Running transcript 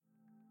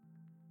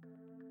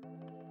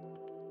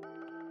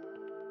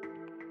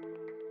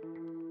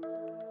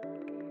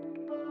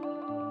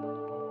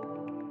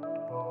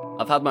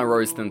I've had my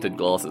rose-tinted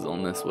glasses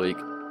on this week.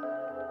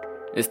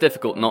 It's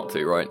difficult not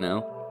to right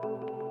now.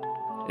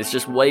 It's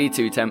just way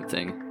too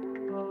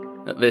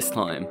tempting at this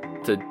time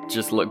to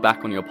just look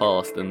back on your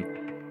past and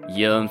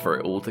yearn for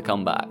it all to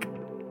come back.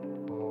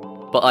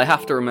 But I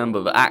have to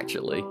remember that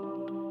actually,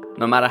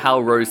 no matter how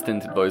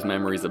rose-tinted those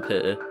memories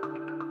appear,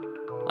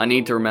 I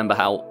need to remember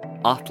how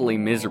utterly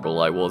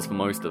miserable I was for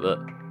most of it.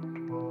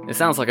 It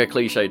sounds like a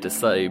cliche to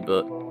say,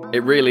 but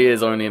it really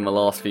is only in the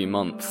last few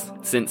months,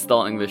 since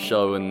starting this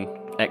show and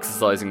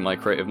exercising my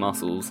creative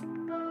muscles,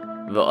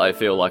 that I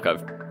feel like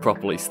I've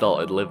properly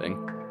started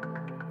living.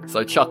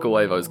 So chuck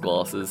away those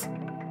glasses.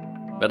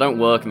 They don't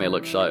work and they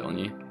look shite on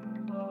you.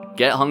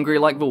 Get hungry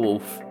like the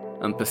wolf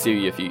and pursue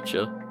your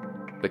future,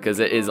 because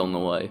it is on the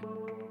way.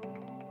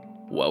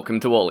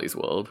 Welcome to Ollie's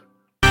World.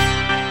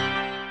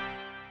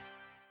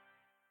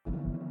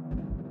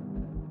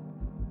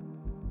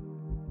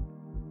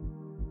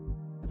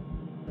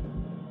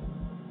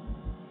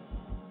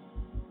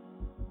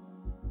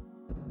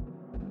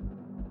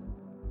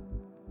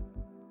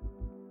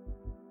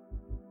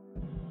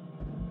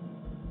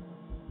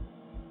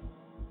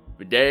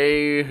 The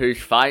day has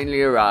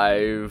finally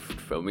arrived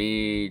for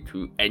me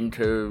to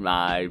enter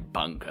my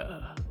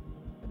bunker.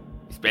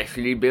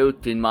 Specially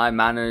built in my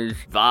manor's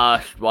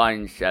vast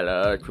wine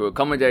cellar to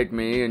accommodate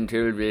me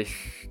until this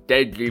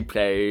deadly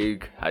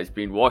plague has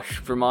been washed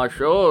from our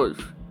shores.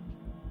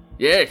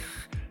 Yes,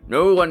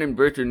 no one in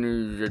Britain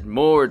is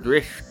more at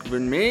risk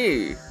than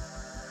me,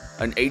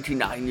 an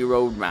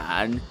 89-year-old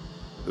man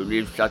who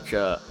lives such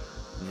a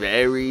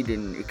varied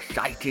and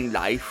exciting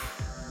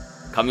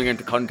life, coming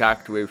into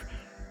contact with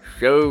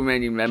so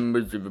many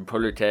members of the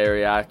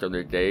proletariat on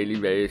a daily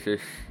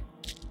basis.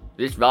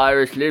 This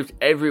virus lives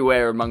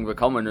everywhere among the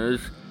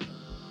commoners.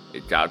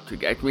 It's out to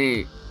get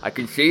me. I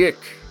can see it.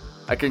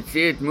 I can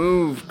see it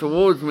move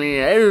towards me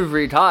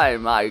every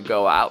time I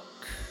go out.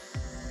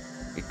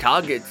 It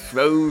targets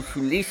those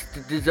who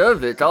least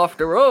deserve it,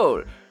 after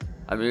all.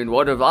 I mean,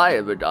 what have I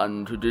ever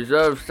done to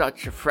deserve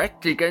such a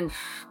threat against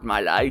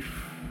my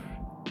life?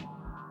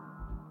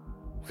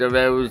 So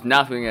there was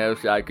nothing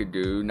else I could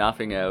do,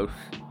 nothing else,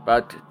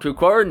 but to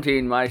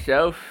quarantine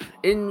myself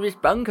in this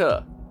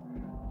bunker,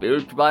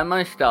 built by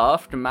my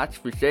staff to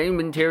match the same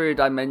interior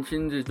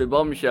dimensions as the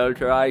bomb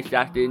shelter I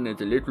sat in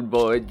as a little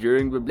boy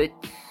during the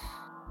Blitz,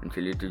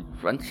 until it is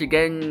once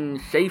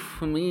again safe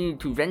for me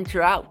to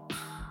venture out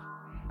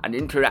and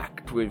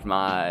interact with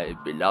my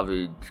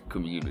beloved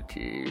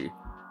community.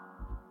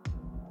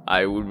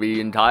 I will be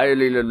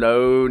entirely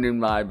alone in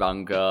my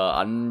bunker,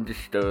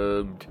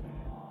 undisturbed,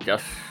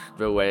 just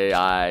the way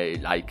I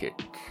like it.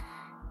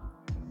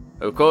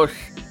 Of course,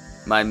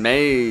 my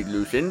maid,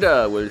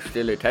 Lucinda, will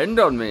still attend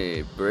on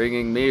me,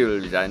 bringing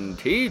meals and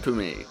tea to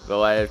me,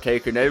 though I have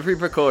taken every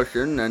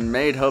precaution and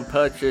made her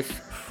purchase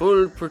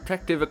full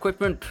protective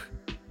equipment.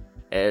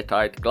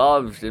 Airtight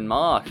gloves and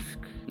mask,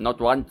 not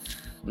once,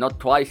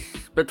 not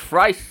twice, but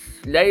thrice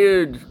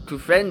layered to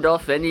fend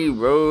off any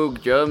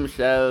rogue germ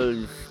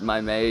cells my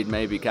maid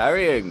may be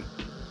carrying.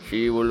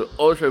 She will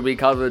also be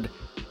covered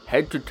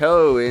head to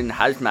toe in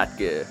hazmat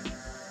gear,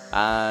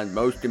 and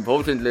most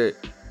importantly,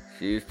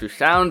 she is to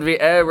sound the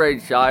air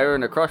raid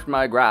siren across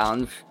my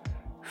grounds,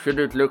 should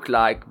it look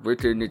like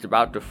Britain is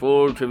about to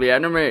fall to the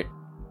enemy,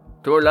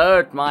 to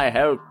alert my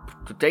help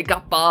to take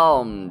up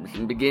arms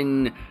and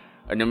begin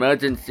an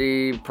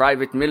emergency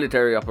private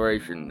military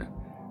operation,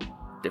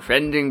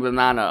 defending the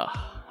manor,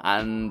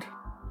 and,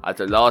 as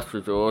a last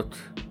resort,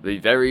 the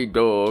very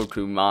door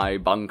to my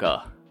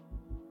bunker.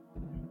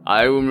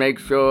 I will make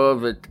sure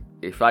that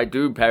if I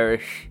do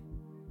perish,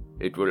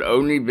 it will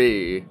only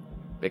be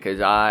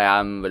because I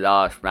am the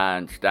last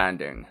man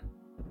standing.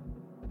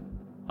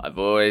 I've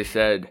always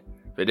said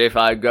that if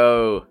I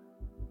go,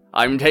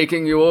 I'm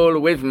taking you all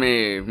with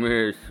me.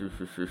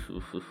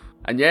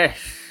 And yes,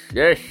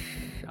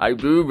 I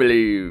do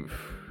believe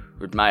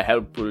that my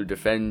help will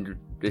defend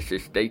this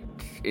estate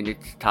in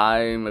its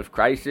time of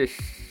crisis.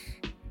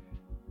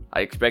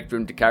 I expect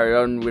them to carry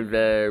on with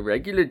their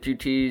regular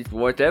duties,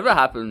 whatever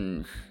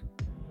happens,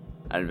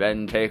 and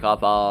then take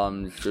up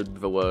arms should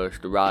the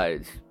worst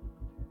arise.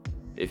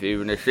 If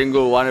even a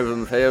single one of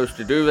them fails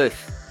to do this,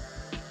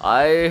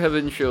 I have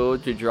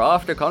ensured to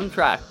draft a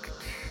contract,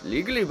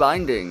 legally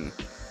binding,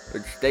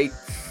 which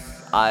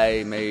states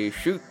I may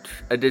shoot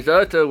a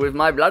deserter with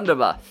my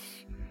blunderbuss,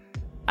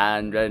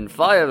 and then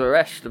fire the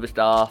rest of the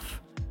staff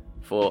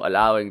for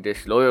allowing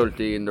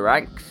disloyalty in the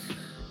ranks.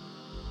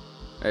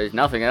 There's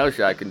nothing else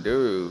I can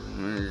do.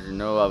 There's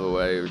no other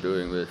way of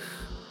doing this.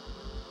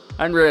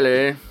 And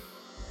really,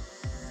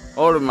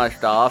 all of my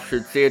staff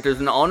should see it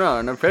as an honor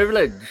and a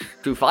privilege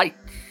to fight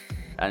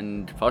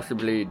and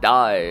possibly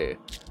die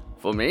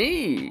for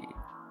me,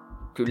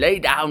 to lay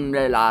down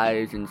their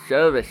lives in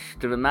service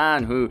to the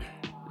man who,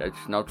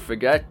 let's not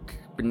forget,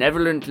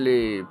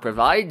 benevolently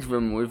provides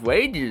them with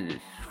wages,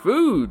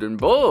 food and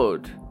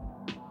board.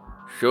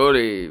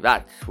 Surely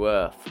that's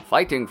worth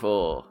fighting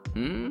for,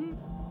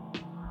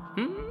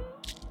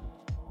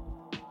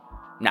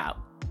 Now,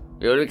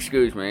 you'll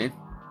excuse me,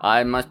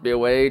 I must be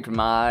away to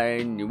my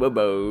new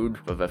abode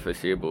for the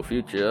foreseeable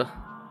future.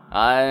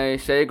 I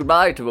say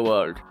goodbye to the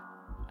world,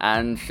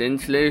 and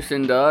since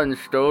Lucinda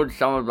installed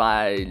some of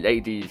my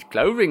ladies'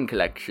 clothing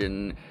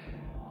collection,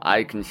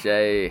 I can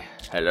say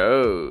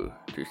hello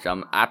to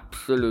some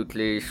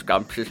absolutely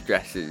scrumptious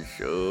dresses.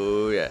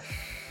 Oh yes.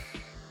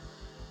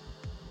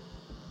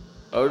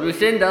 Oh,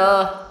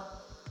 Lucinda,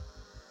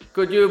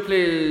 could you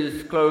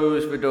please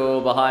close the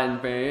door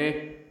behind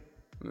me?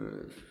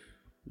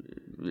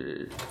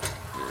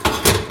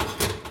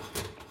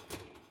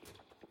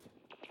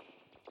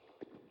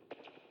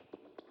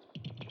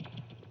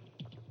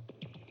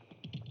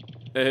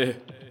 A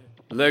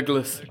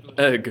legless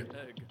egg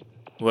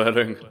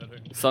wearing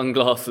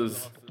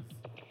sunglasses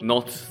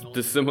not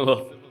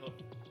dissimilar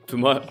to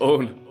my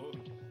own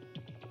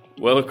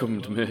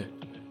welcomed me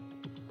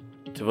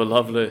to a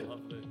lovely,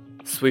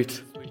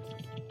 sweet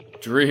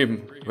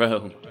dream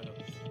realm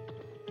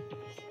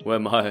where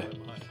my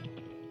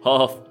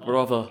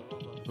half-brother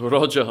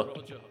Roger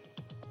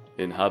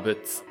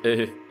inhabits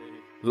a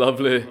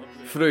lovely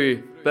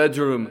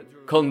three-bedroom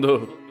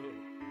condo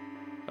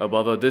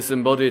above a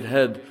disembodied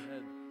head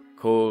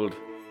called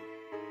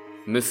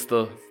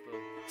Mr.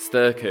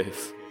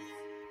 Staircase.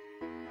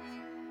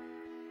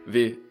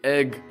 The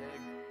egg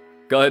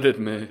guided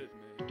me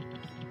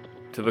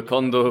to the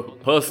condo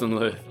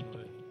personally,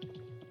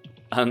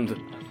 and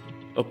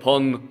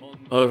upon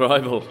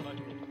arrival,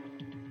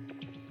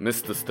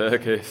 Mr.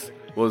 Staircase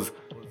was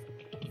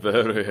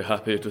very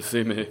happy to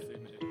see me.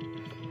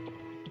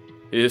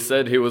 He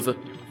said he was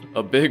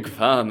a big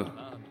fan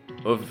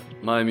of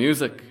my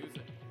music,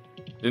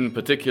 in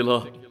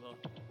particular,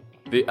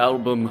 the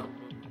album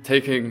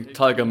Taking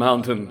Tiger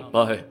Mountain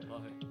by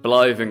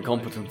Blythe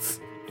Incompetence.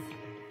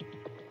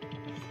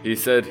 He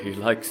said he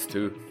likes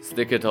to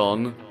stick it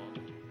on,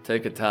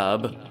 take a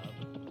tab,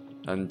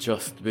 and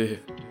just be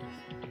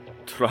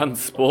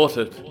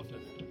transported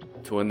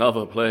to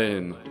another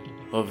plane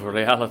of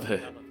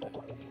reality.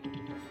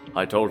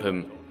 I told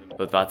him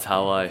that that's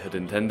how I had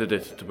intended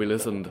it to be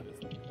listened,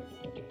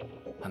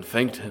 and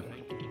thanked him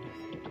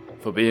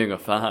for being a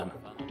fan.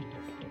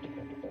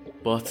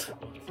 But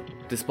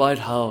despite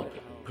how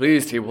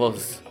pleased he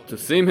was to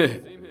see me,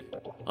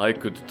 I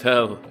could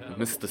tell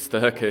Mr.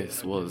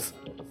 Staircase was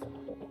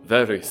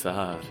very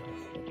sad.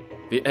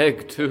 The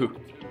egg, too,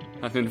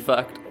 and in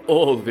fact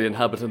all the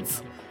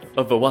inhabitants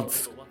of the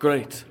once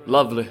great,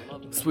 lovely,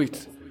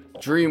 sweet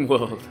dream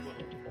world,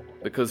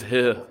 because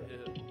here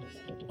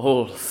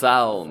all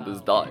sound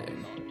is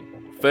dying,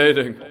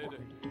 fading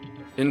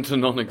into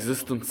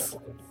non-existence.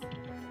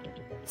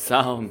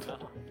 Sound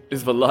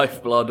is the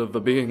lifeblood of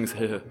the beings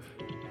here,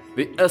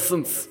 the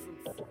essence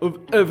of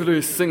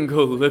every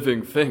single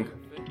living thing.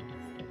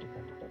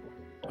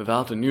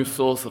 Without a new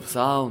source of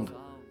sound,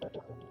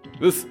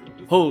 this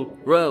whole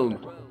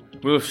realm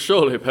will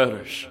surely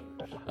perish,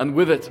 and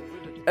with it,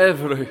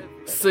 every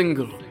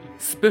single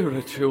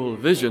spiritual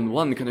vision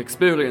one can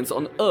experience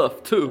on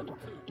Earth too.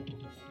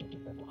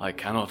 I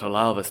cannot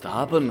allow this to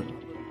happen.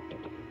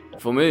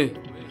 For me,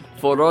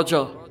 for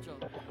Roger,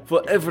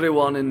 for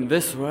everyone in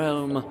this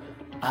realm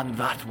and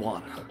that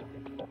one.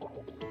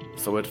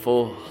 So it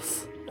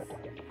falls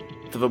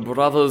to the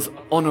brothers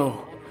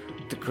Ono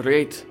to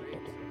create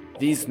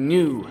these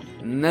new,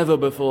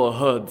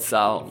 never-before-heard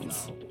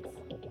sounds,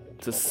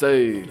 to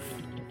save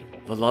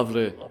the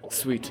lovely,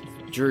 sweet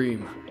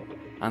dream,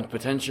 and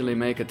potentially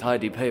make a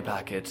tidy pay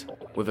packet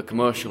with a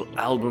commercial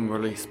album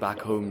release back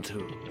home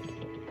too.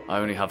 I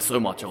only have so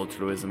much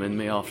altruism in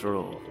me after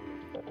all.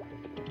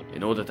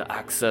 In order to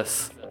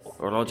access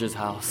Roger's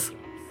house,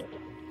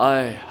 I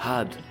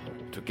had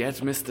to get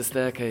Mr.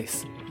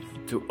 Staircase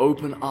to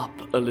open up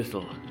a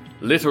little,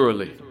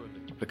 literally,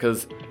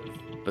 because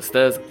the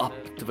stairs up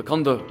to the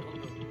condo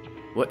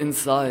were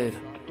inside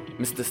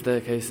Mr.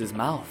 Staircase's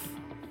mouth,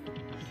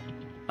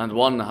 and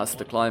one has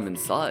to climb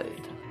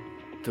inside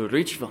to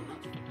reach them.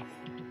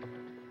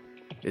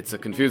 It's a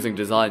confusing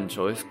design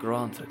choice,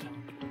 granted,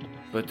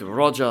 but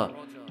Roger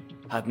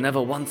had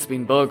never once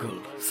been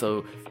burgled,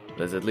 so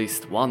there's at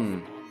least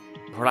one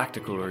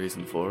practical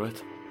reason for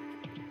it.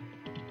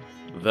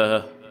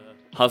 There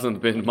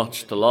hasn't been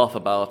much to laugh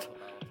about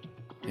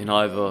in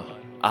either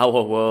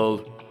our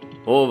world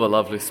or the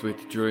lovely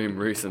sweet dream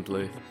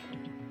recently,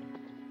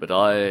 but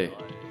I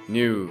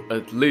knew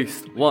at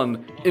least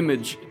one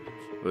image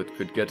that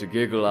could get a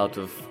giggle out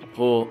of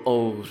poor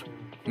old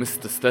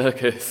Mr.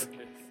 Staircase.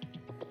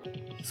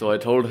 So I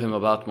told him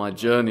about my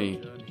journey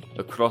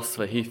across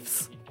the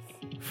heaths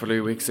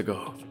 3 weeks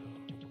ago,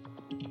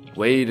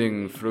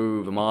 wading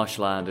through the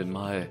marshland in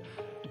my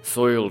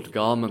soiled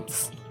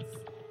garments,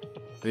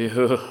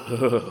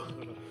 the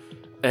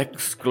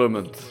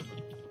excrement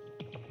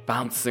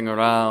bouncing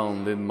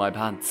around in my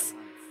pants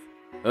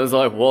as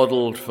I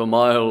waddled for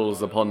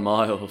miles upon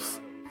miles.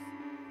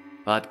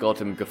 That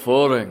got him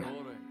guffawing,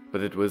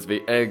 but it was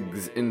the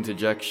egg's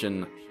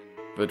interjection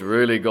that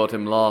really got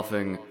him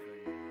laughing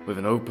with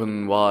an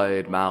open,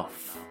 wide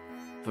mouth.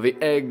 For the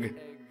egg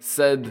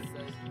said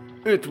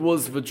it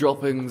was the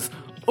droppings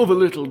of a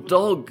little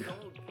dog.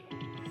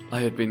 I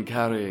had been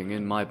carrying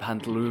in my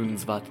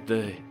pantaloons that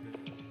day.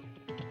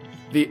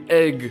 The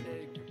egg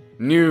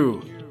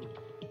knew.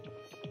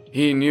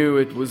 He knew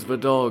it was the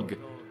dog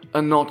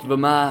and not the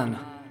man.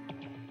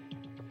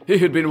 He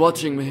had been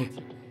watching me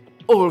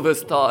all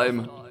this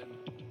time.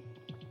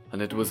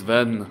 And it was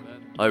then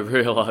I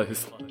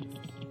realized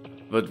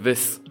that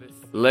this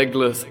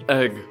legless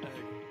egg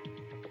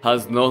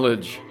has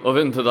knowledge of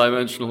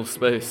interdimensional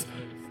space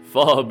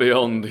far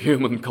beyond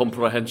human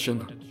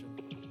comprehension.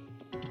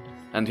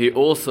 And he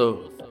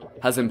also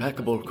has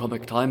impeccable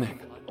comic timing,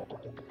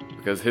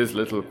 because his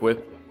little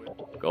quip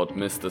got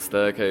Mr.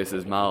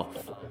 Staircase's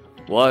mouth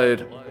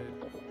wide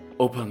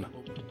open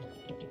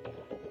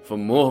for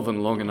more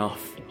than long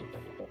enough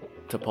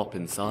to pop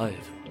inside.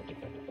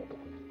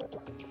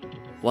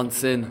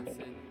 Once in,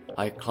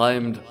 I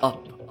climbed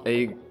up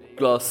a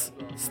glass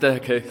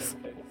staircase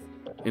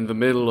in the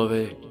middle of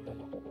a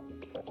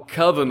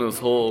cavernous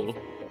hall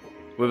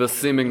with a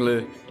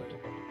seemingly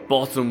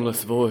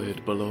bottomless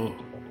void below.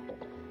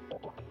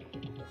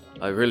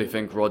 I really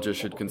think Roger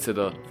should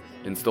consider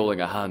installing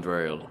a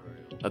handrail,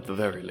 at the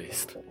very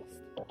least.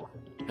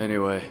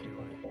 Anyway,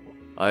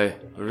 I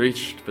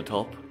reached the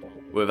top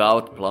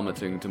without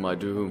plummeting to my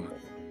doom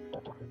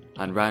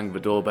and rang the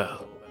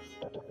doorbell.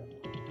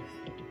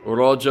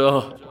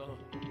 Roger!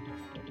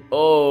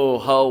 Oh,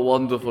 how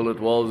wonderful it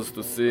was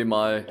to see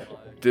my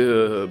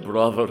dear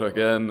brother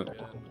again.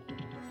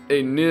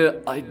 A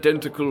near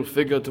identical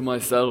figure to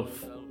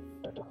myself,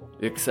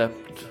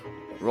 except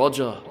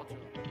Roger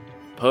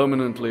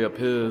permanently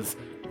appears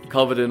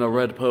covered in a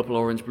red, purple,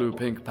 orange, blue,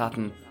 pink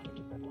pattern,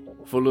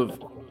 full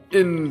of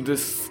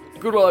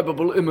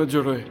indescribable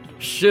imagery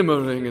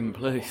shimmering in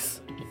place.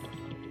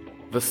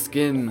 The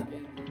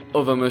skin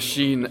of a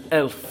machine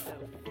elf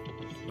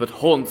that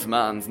haunts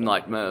man's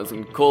nightmares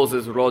and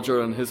causes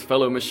Roger and his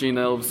fellow machine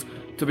elves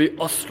to be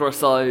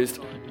ostracized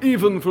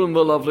even from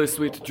the lovely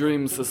Sweet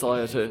Dreams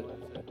Society.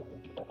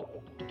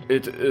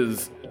 It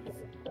is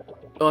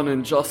an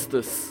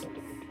injustice,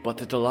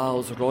 but it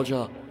allows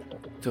Roger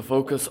to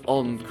focus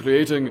on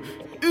creating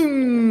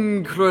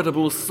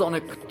incredible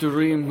sonic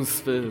dream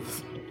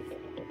spheres.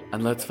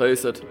 And let's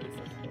face it,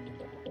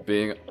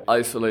 being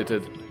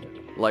isolated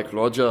like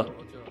Roger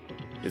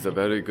is a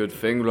very good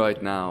thing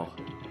right now.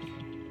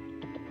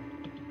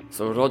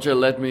 So Roger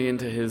led me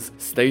into his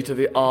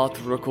state-of-the-art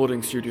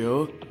recording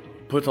studio,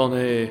 put on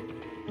a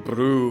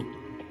brew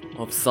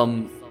of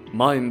some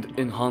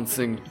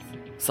mind-enhancing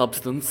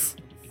substance,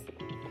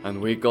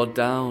 and we got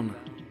down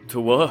to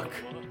work.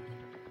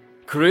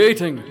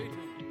 Creating,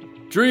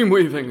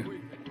 dreamweaving,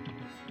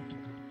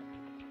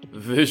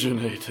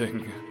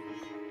 visionating.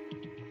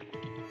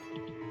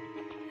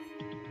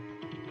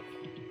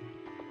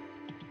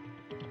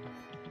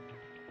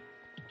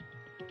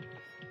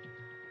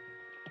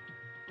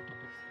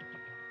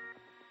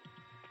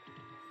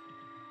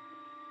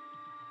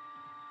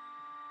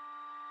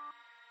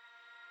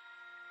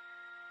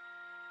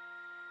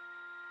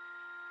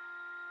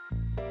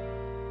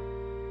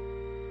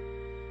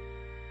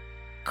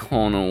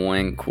 Connor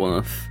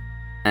Wentworth,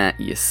 at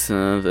your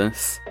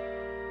service.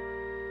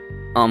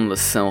 I'm the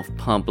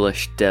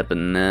self-published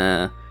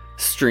debonair,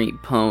 street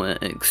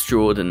poet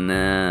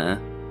extraordinaire.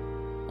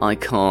 I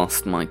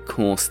cast my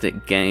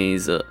caustic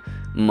gaze at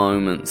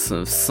moments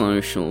of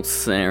social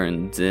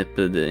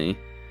serendipity,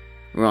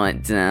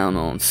 right down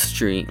on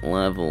street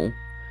level,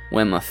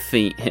 where my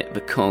feet hit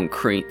the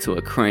concrete to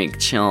a Craig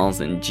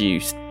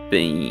Charles-induced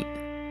beat.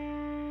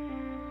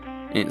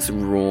 It's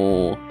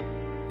raw,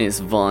 it's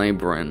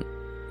vibrant,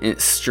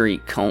 it's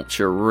street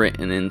culture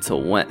written into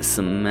wet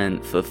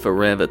cement for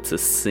forever to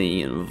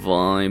see and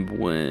vibe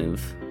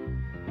with.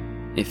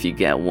 If you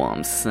get what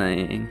I'm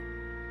saying.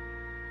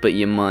 But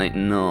you might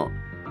not,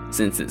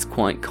 since it's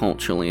quite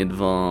culturally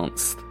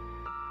advanced.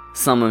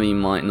 Some of you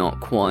might not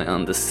quite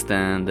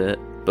understand it,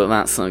 but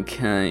that's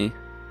okay.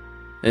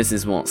 This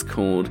is what's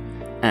called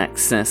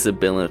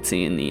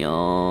accessibility in the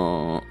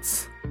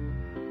arts.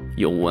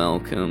 You're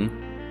welcome.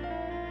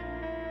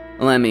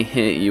 Let me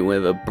hit you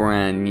with a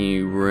brand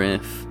new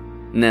riff,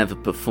 never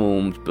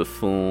performed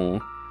before.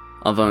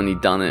 I've only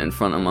done it in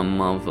front of my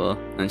mother,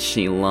 and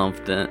she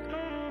loved it.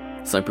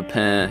 So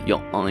prepare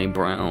your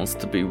eyebrows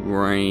to be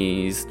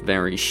raised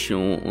very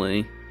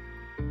shortly.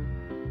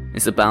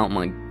 It's about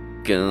my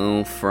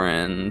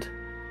girlfriend.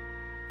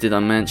 Did I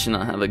mention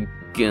I have a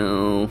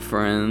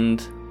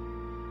girlfriend?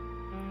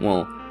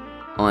 Well,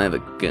 I have a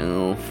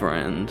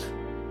girlfriend.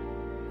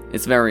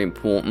 It's very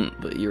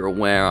important that you're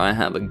aware I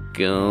have a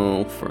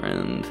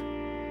girlfriend,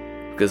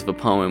 because the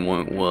poem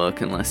won't work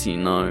unless you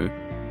know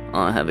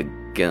I have a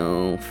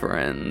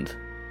girlfriend.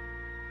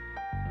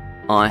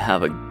 I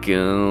have a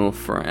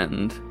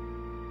girlfriend.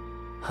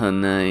 Her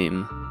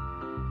name.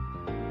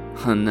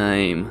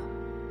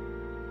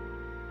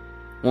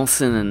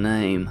 What's in a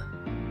name?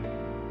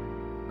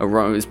 A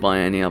rose by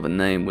any other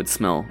name would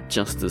smell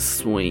just as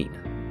sweet.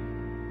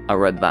 I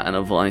read that in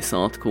a Vice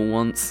article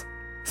once,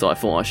 so I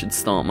thought I should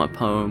start my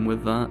poem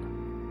with that.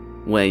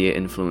 Wear your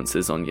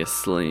influences on your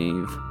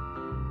sleeve.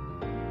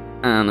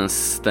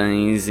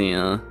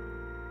 Anastasia.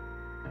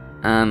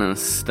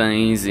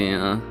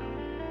 Anastasia.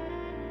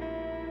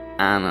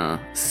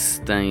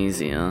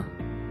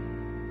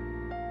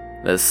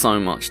 There's so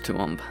much to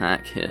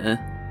unpack here.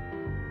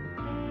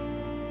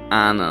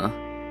 Anna,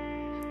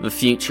 the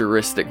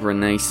futuristic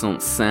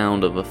Renaissance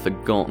sound of a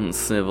forgotten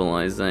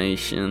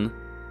civilization.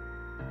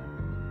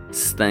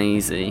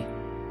 Stacey,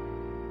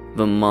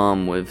 the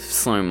mum with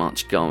so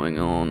much going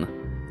on,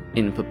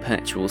 in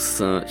perpetual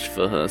search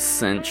for her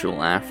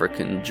Central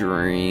African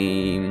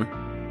dream.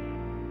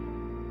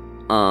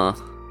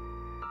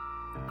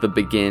 The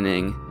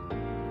beginning,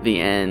 the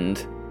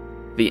end,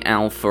 the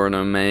alpha and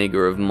omega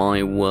of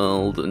my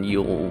world and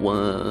your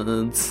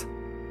words.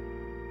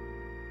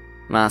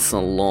 That's a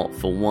lot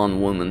for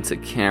one woman to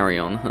carry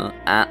on her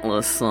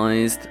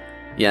Atlas-sized,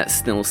 yet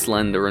still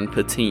slender and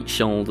petite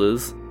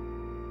shoulders.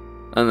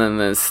 And then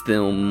there's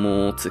still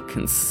more to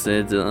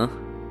consider.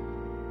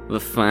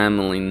 The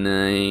family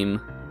name,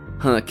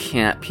 her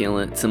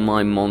Capulet to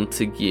my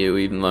Montague,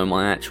 even though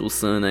my actual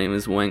surname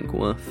is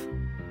Wentworth.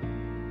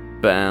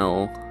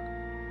 Bell.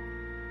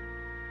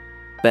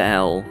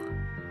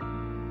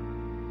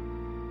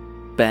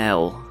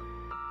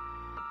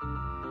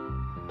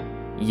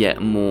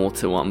 Yet more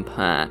to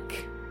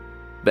unpack.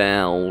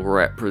 Bell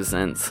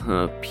represents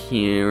her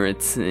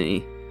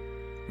purity.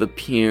 The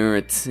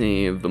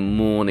purity of the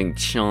morning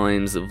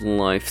chimes of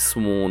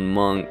life-sworn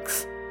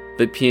monks.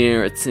 The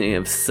purity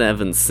of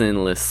 7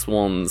 sinless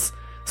swans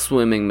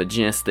swimming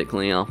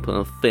majestically up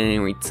her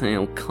fairy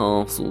tale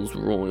castle's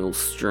royal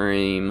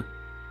stream.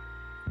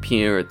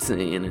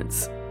 Purity in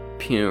its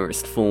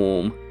purest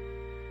form.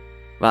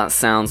 That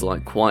sounds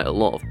like quite a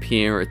lot of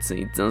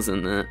purity,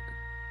 doesn't it?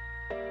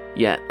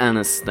 Yet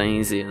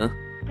Anastasia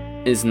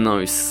is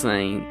no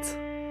saint.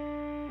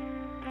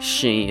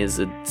 She is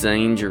a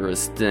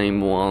dangerous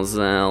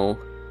demoiselle.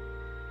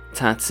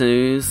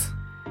 Tattoos?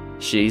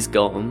 She's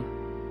got 'em.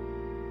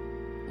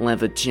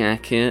 Leather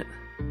jacket?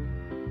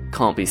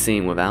 Can't be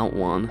seen without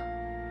one.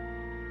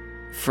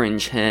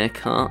 Fringe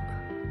haircut?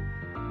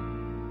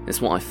 It's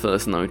what I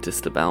first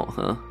noticed about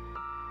her.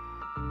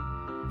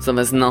 So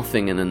there's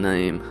nothing in a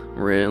name,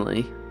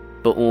 really,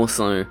 but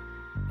also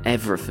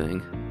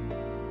everything.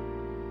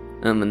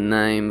 And the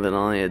name that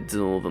I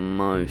adore the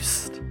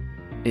most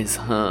is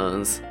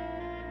hers.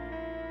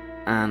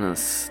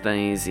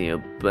 Anastasia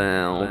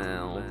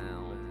Bell.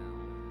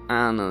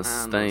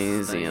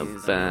 Anastasia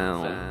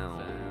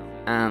Bell.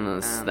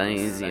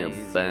 Anastasia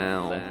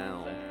Bell.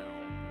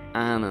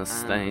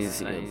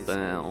 Anastasia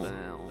Bell.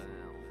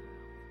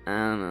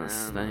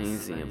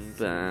 Anastasia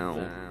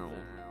Bell.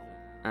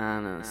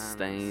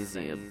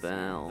 Anastasia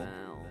Bell.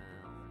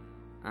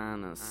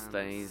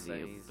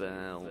 Anastasia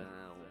Bell.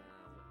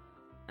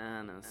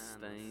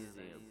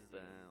 Anastasia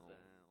Bell.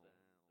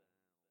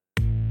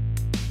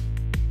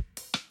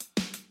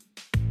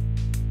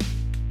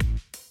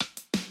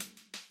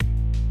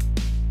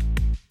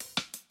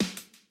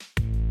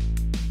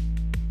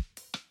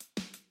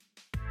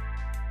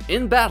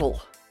 In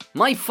battle,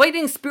 my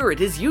fighting spirit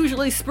is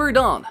usually spurred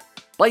on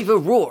by the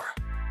roar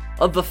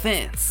of the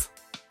fans.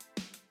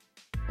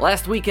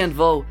 Last weekend,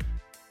 though,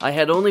 I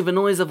had only the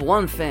noise of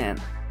one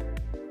fan.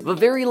 The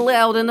very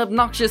loud and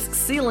obnoxious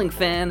ceiling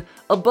fan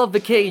above the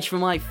cage for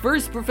my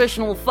first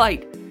professional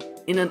fight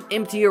in an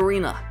empty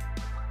arena.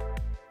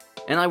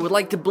 And I would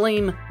like to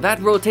blame that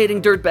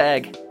rotating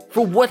dirtbag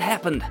for what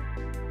happened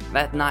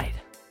that night.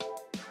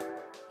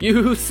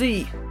 You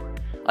see,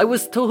 I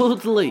was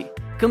totally,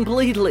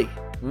 completely,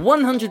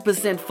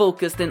 100%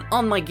 focused and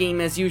on my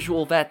game as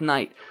usual that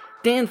night.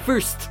 Dan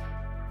First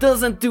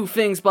doesn't do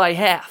things by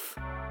half.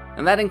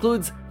 And that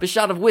includes the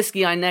shot of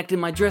whiskey I necked in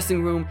my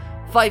dressing room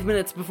 5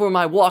 minutes before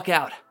my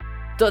walkout.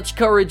 Dutch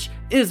courage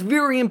is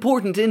very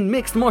important in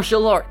mixed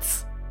martial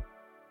arts.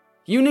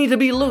 You need to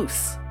be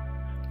loose,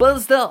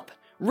 buzzed up,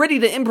 ready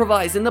to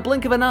improvise in the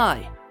blink of an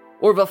eye,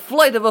 or the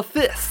flight of a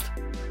fist.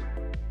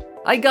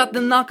 I got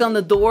the knock on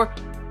the door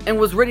and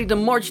was ready to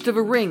march to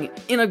the ring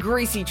in a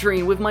Gracie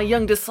train with my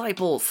young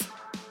disciples.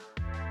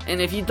 And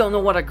if you don't know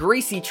what a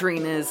Gracie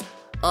train is,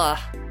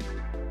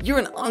 you're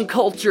an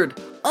uncultured,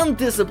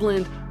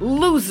 undisciplined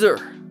loser.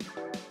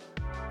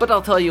 But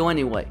I'll tell you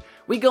anyway.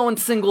 We go in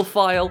single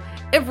file,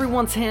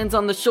 everyone's hands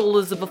on the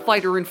shoulders of the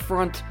fighter in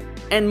front,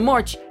 and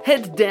march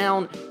head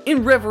down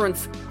in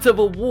reverence to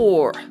the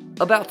war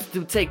about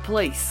to take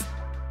place.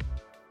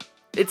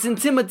 It's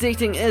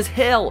intimidating as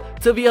hell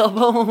to the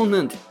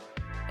opponent,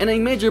 and a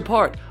major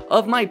part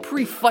of my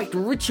pre-fight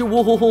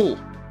ritual.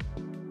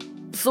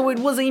 So it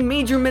was a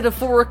major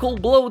metaphorical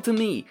blow to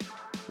me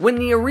when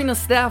the arena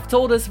staff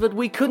told us that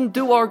we couldn't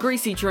do our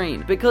Gracie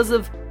train because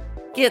of,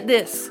 get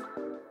this,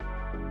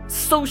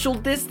 social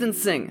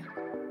distancing.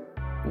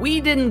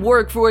 We didn't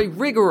work for a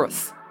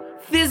rigorous,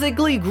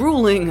 physically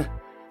grueling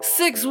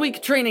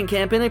 6-week training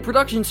camp in a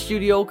production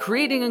studio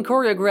creating and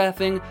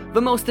choreographing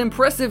the most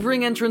impressive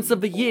ring entrance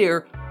of the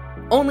year,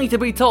 only to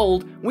be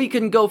told we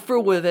couldn't go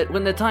through with it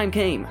when the time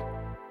came.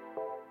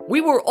 We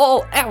were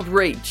all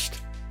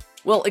outraged.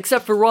 Well,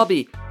 except for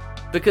Robbie,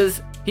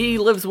 because he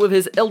lives with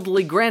his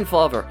elderly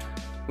grandfather,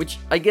 which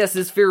I guess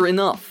is fair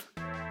enough.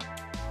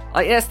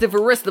 I asked if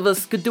the rest of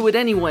us could do it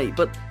anyway,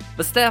 but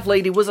the staff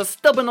lady was a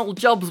stubborn old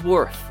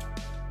Jobsworth.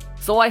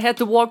 So I had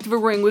to walk to the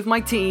ring with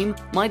my team,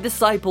 my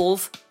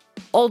disciples,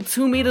 all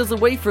 2 meters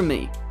away from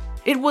me.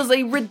 It was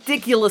a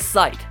ridiculous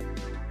sight.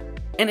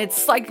 And it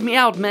psyched me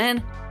out,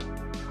 man.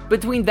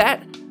 Between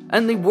that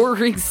and the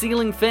whirring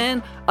ceiling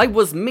fan, I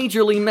was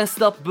majorly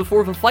messed up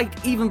before the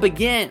fight even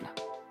began.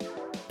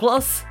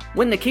 Plus,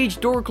 when the cage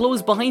door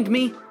closed behind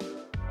me,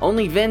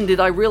 only then did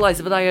I realize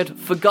that I had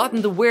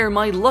forgotten to wear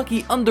my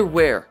lucky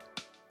underwear.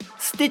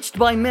 Stitched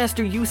by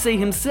Master Yusei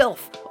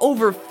himself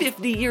over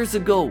 50 years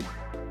ago.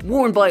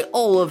 Worn by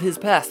all of his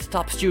past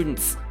top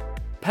students.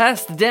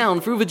 Passed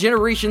down through the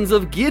generations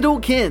of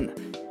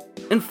Gido-kin.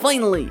 And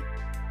finally,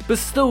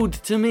 bestowed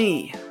to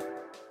me.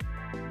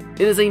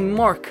 It is a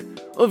mark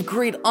of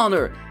great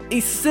honor, a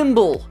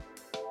symbol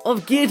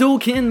of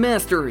Gido-kin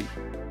mastery.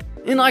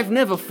 And I've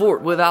never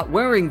fought without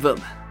wearing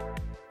them.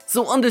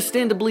 So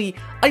understandably,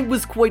 I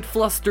was quite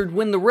flustered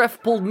when the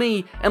ref pulled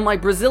me and my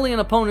Brazilian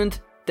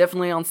opponent,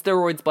 definitely on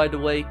steroids by the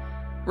way,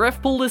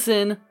 ref pulled us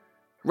in,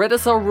 read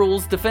us our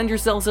rules, defend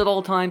yourselves at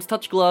all times,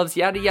 touch gloves,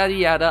 yada yada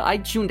yada. I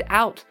tuned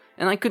out,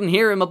 and I couldn't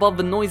hear him above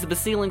the noise of the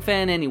ceiling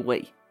fan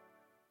anyway.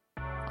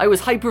 I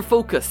was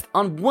hyper-focused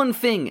on one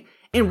thing,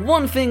 and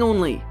one thing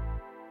only.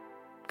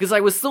 Because I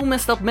was so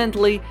messed up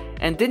mentally,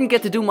 and didn't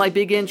get to do my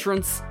big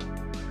entrance,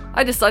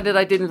 I decided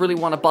I didn't really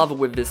want to bother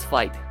with this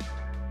fight.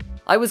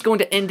 I was going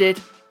to end it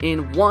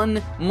in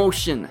one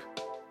motion,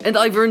 and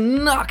either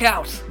knock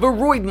out the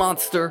Roid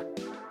Monster,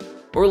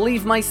 or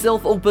leave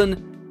myself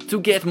open to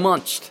get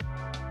munched.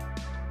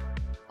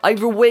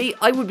 Either way,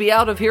 I would be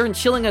out of here and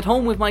chilling at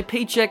home with my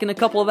paycheck in a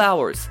couple of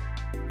hours.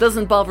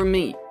 Doesn't bother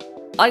me.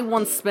 I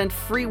once spent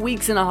 3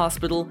 weeks in a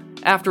hospital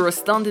after a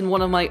stunt in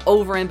one of my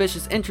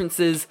overambitious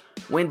entrances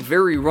went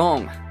very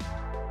wrong.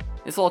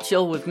 It's all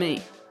chill with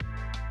me.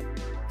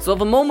 So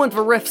the moment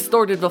the ref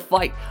started the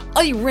fight,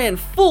 I ran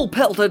full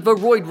pelt at the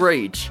Roid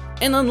Rage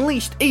and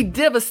unleashed a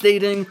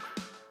devastating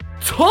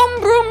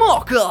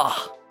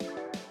Tombramaka!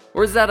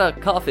 Or is that a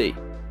coffee?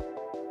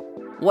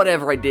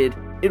 Whatever I did,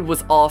 it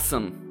was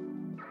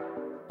awesome.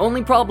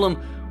 Only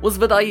problem was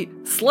that I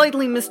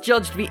slightly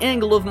misjudged the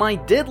angle of my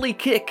deadly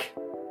kick.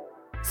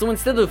 So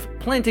instead of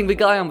planting the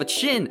guy on the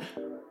chin,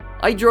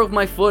 I drove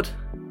my foot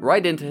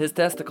right into his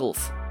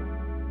testicles.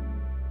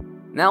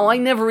 Now, I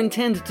never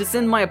intend to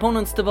send my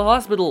opponents to the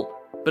hospital,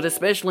 but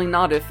especially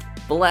not if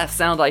the last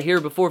sound I hear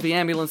before the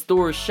ambulance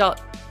door is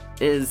shut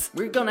is,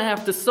 "We're gonna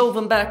have to sew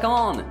them back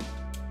on."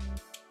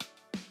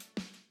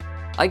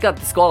 I got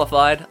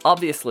disqualified,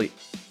 obviously.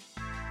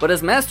 But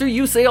as Master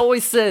Yusei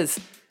always says,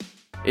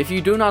 if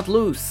you do not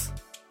lose,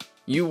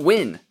 you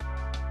win.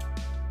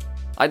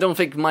 I don't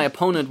think my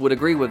opponent would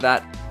agree with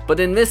that, but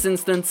in this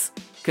instance,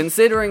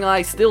 considering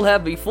I still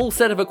have the full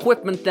set of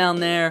equipment down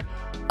there,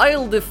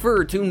 I'll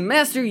defer to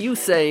Master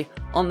Yusei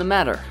on the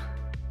matter,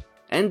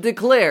 and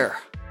declare...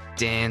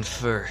 Dan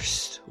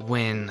first,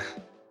 win.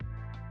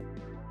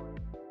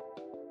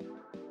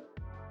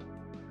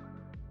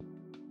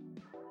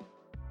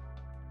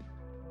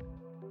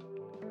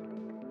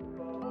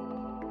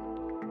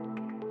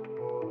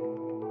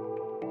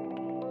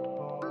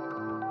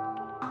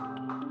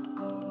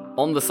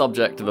 On the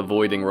subject of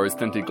avoiding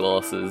rose-tinted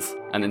glasses,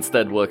 and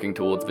instead working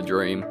towards the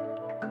dream,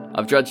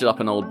 I've dredged up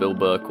an old Bill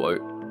Burr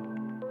quote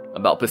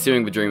about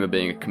pursuing the dream of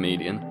being a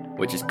comedian,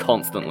 which is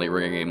constantly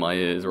ringing in my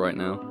ears right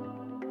now.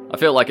 I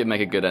feel like it'd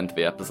make a good end to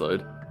the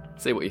episode.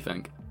 See what you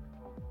think.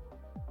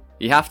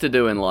 You have to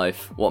do in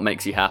life what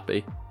makes you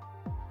happy.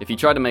 If you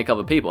try to make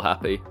other people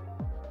happy,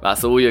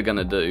 that's all you're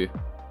gonna do,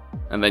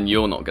 and then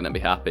you're not gonna be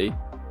happy,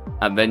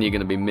 and then you're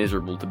gonna be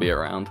miserable to be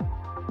around.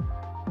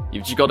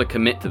 You've just got to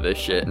commit to this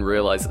shit and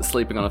realise that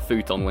sleeping on a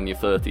futon when you're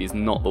 30 is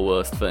not the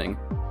worst thing.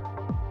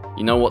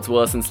 You know what's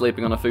worse than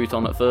sleeping on a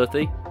futon at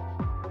 30?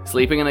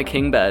 Sleeping in a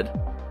king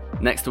bed,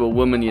 next to a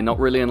woman you're not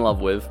really in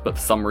love with, but for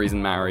some reason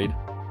married,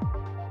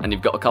 and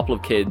you've got a couple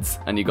of kids,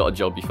 and you've got a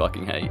job you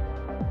fucking hate.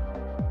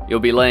 You'll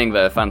be laying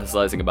there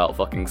fantasizing about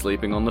fucking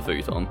sleeping on the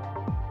futon.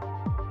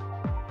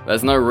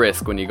 There's no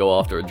risk when you go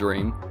after a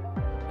dream.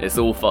 It's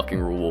all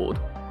fucking reward.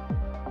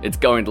 It's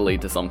going to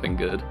lead to something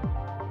good.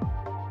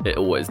 It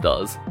always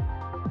does.